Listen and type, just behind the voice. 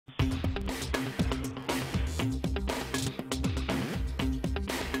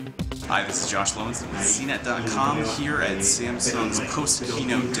Hi, this is Josh Lowenson with CNET.com here at Samsung's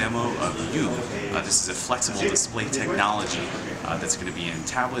post-keynote demo of Youm. This is a flexible display technology that's going to be in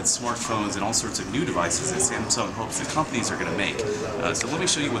tablets, smartphones, and all sorts of new devices that Samsung hopes that companies are going to make. So let me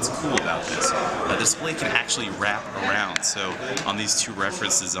show you what's cool about this. The display can actually wrap around. So on these two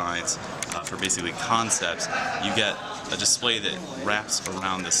reference designs for basically concepts, you get a display that wraps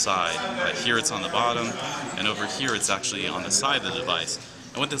around the side. Here it's on the bottom, and over here it's actually on the side of the device.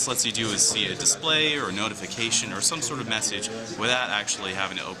 And what this lets you do is see a display or a notification or some sort of message without actually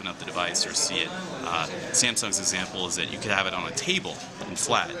having to open up the device or see it. Samsung's example is that you could have it on a table and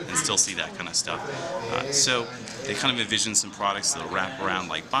flat and still see that kind of stuff. So they kind of envision some products that'll wrap around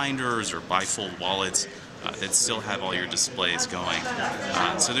like binders or bifold wallets that still have all your displays going.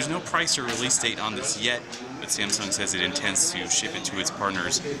 So there's no price or release date on this yet, but Samsung says it intends to ship it to its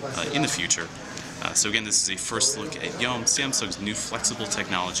partners in the future. So again, this is a first look at Youm, Samsung's new flexible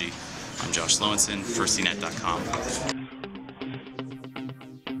technology. I'm Josh Lowenson for CNET.com.